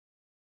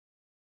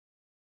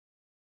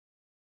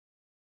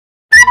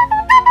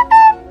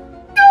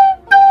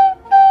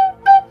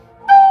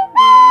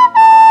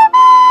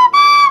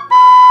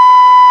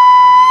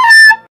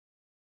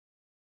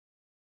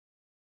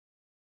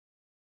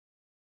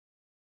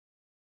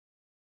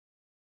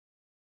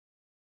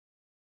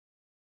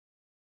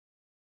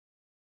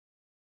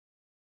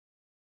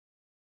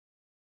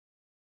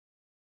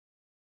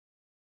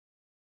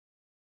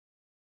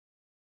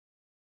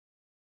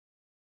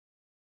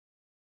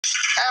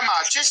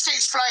just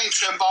explain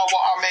to them by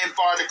what I mean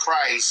by the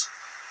Krays.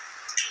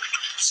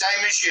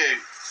 Same as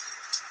you.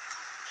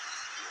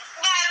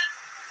 Well,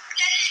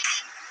 they're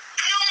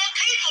normal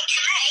people to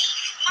me.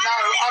 No,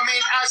 I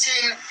mean, as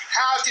in,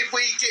 how did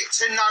we get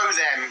to know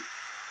them?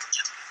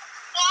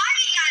 Well, I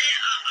didn't know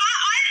them.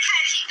 I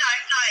personally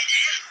don't know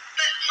them,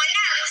 but my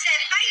nan was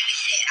their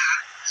babysitter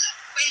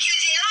when she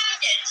was in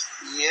London.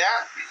 Yeah.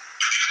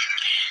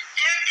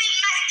 They're a big,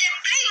 massive,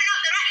 believe it or not,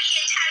 they're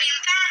actually Italian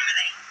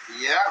family.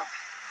 Yeah.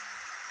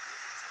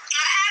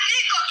 How you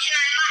got to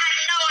know them, I had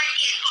no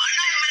idea, but I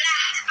know my nan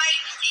was a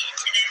babysitter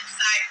to them,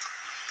 so.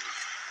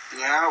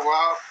 Yeah,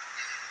 well.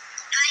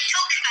 And they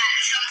talk about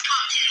it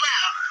sometimes as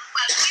well.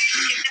 Well,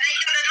 usually, but they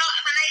done a lot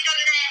when they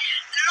done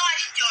their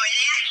life story,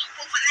 they actually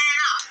brought my nan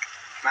up.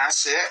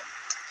 That's it.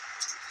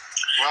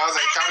 Well,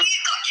 they How don't. you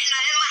got to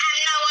know them, I have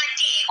no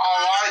idea.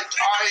 Oh, I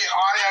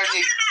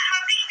only. I'm talking about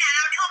my big nan,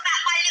 I'm talking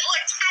about my little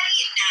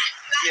Italian nan,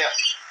 who Yeah.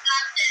 actually lives in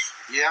London.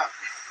 Yeah.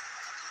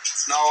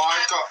 No, I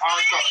got.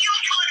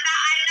 You're talking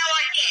about, I have no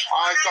idea.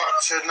 I got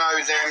to know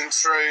them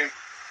through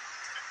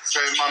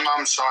my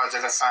mum's side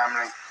of the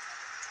family.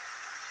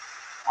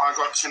 I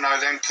got to know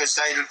them because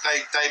they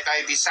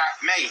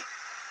babysat me.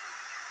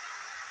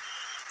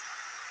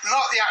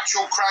 Not the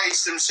actual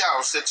Krays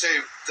themselves, the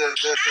two boys.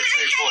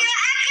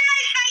 How can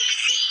they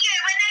babysit you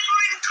when they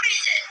were in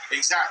prison?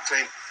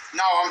 Exactly.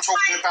 No, I'm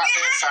talking about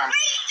their family.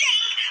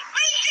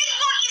 Rethink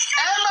what you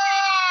said. Emma!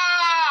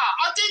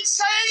 I didn't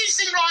say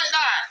anything like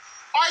that.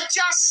 I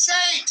just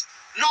said,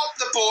 not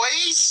the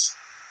boys.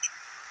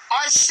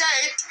 I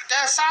said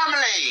their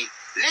family.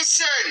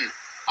 Listen,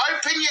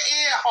 open your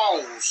ear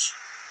holes.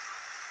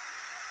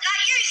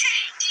 Like you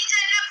said,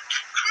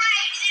 the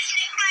Krays, isn't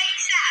it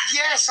Krays that?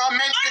 Yes, I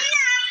meant the...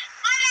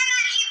 My nan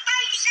actually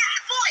babysat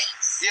the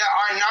boys. Yeah,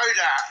 I know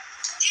that.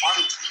 I'm...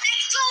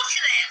 Next door to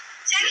them.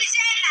 So was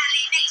their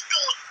nanny next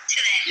door to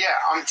them.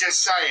 Yeah, I'm just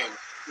saying.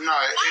 No.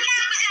 My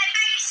nan was their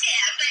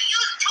babysitter, but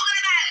you're talking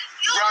about...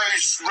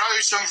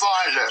 Rose and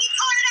Violet. You're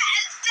talking about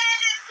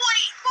the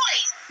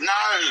boys.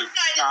 No.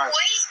 The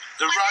boys.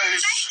 The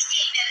Rose...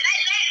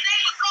 They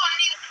were gone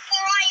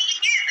before I even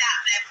knew about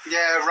them.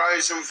 Yeah,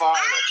 Rose and Violet.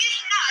 I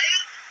just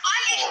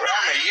know.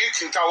 Emma, you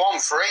can go on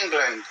for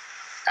England.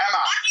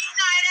 Emma. I just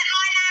know that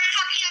my nan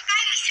fucking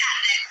babysat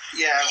them.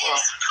 Yeah, well...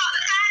 It's part of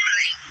the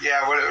family. Yeah,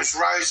 well, it was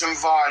Rose and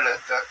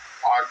Violet that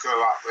I grew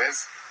up with.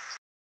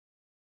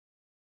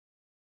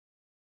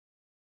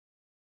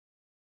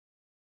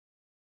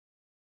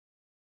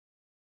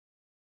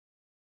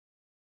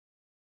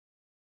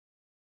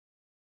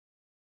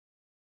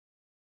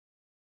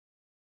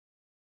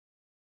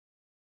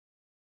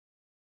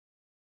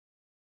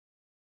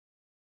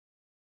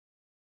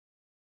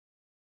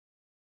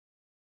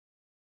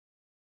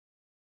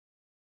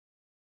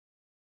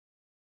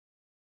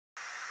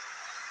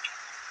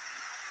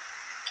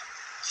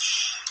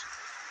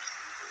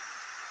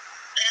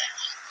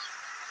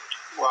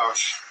 Well,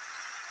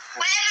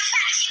 Whatever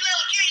fancy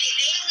world you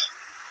live in,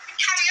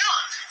 carry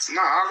on.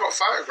 no, I got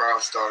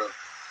photographs, darling.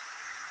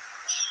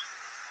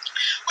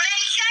 Well,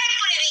 then show me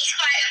one of these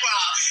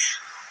photographs.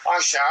 I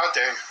shall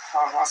do.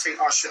 I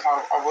think I should.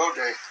 I will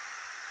do. Why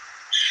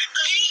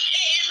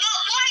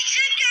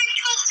should you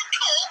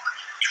talk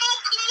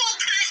and walk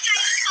at the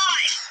same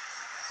time?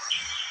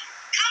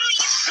 Come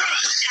with your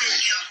friends,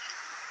 Daniel.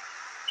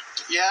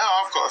 Yeah,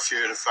 I've got a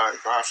few of the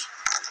photographs.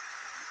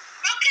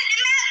 Well, get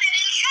them out then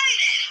and show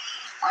them.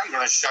 I'm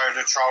going to show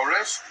the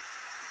trollers.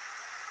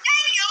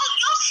 Daniel,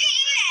 you're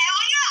sitting there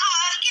on your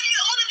arse giving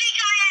it all the big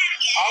I am,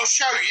 yeah? I'll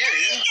show you.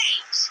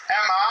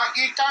 Emma,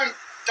 you don't,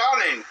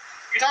 darling,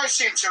 you don't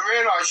seem to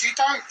realise you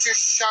don't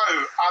just show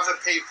other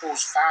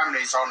people's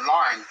families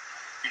online.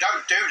 You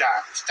don't do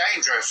that. It's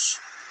dangerous.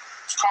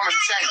 It's common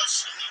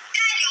sense.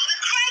 Daniel, the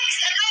Krays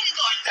are long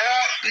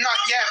gone. No,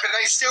 yeah, but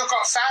they've still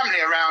got family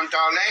around,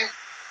 darling.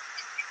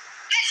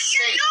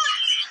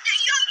 But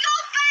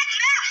you're bad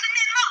mouthing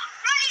them up,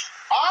 right?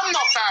 I'm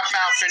not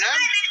bad-mouthing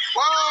them.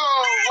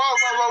 Whoa.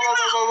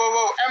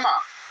 Emma,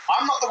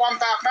 I'm not the one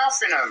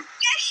bad-mouthing them.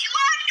 Yes, you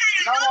are,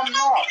 Daniel. No, I'm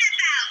not. Talking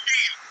about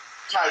them.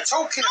 No,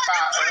 talking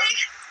about them.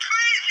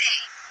 Proving.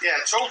 Yeah,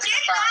 talking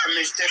about them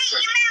is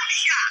different. Keep your mouth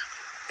shut.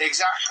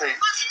 Exactly.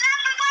 What's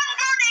number one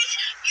rule is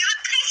you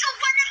piss off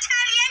one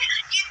Italian,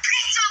 you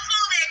piss off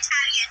all the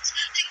Italians.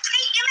 So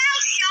keep your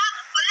mouth shut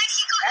unless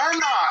you got...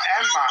 Emma.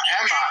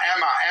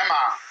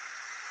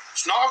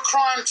 It's not a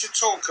crime to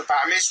talk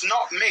about them. It's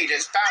not me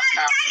that's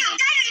bad-mouthing them.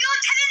 Daniel,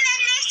 you're telling them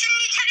this and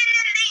you're telling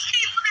them these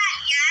people that,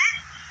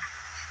 yeah?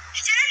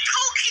 Instead of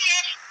talking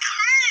it,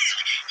 prove.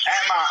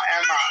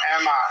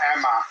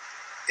 Emma.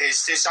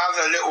 It's this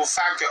other little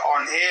faggot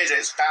on here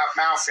that's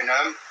bad-mouthing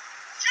them. No,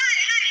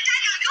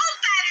 Daniel, you're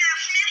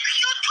bad-mouthing them because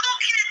you're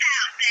talking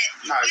about them.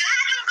 No. You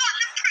haven't got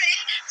the proof,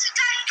 so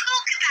don't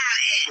talk about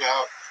it.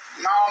 Well,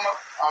 no, I'm not.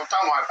 Oh,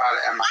 don't worry about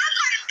it, Emma. I've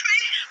got the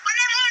proof when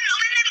they were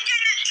doing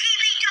that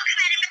TV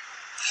documentary.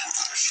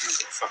 She's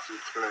got a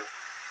fucking clue.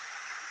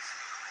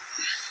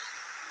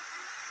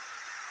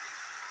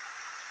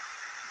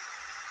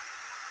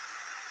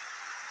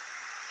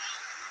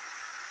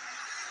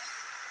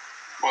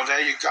 Well,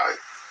 there you go.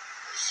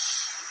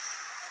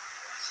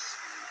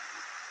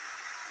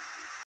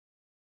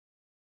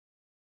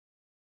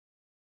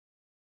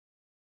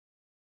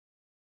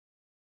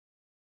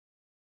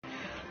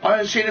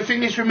 see, the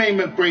thing is with me,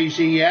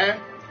 McBreezy, yeah?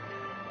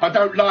 I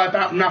don't lie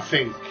about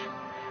nothing.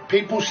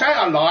 People say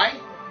I lie.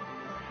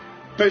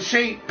 But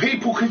see,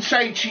 people could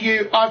say to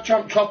you, I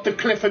jumped off the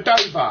cliff of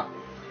Dover.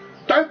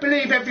 Don't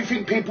believe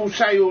everything people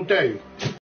say or do.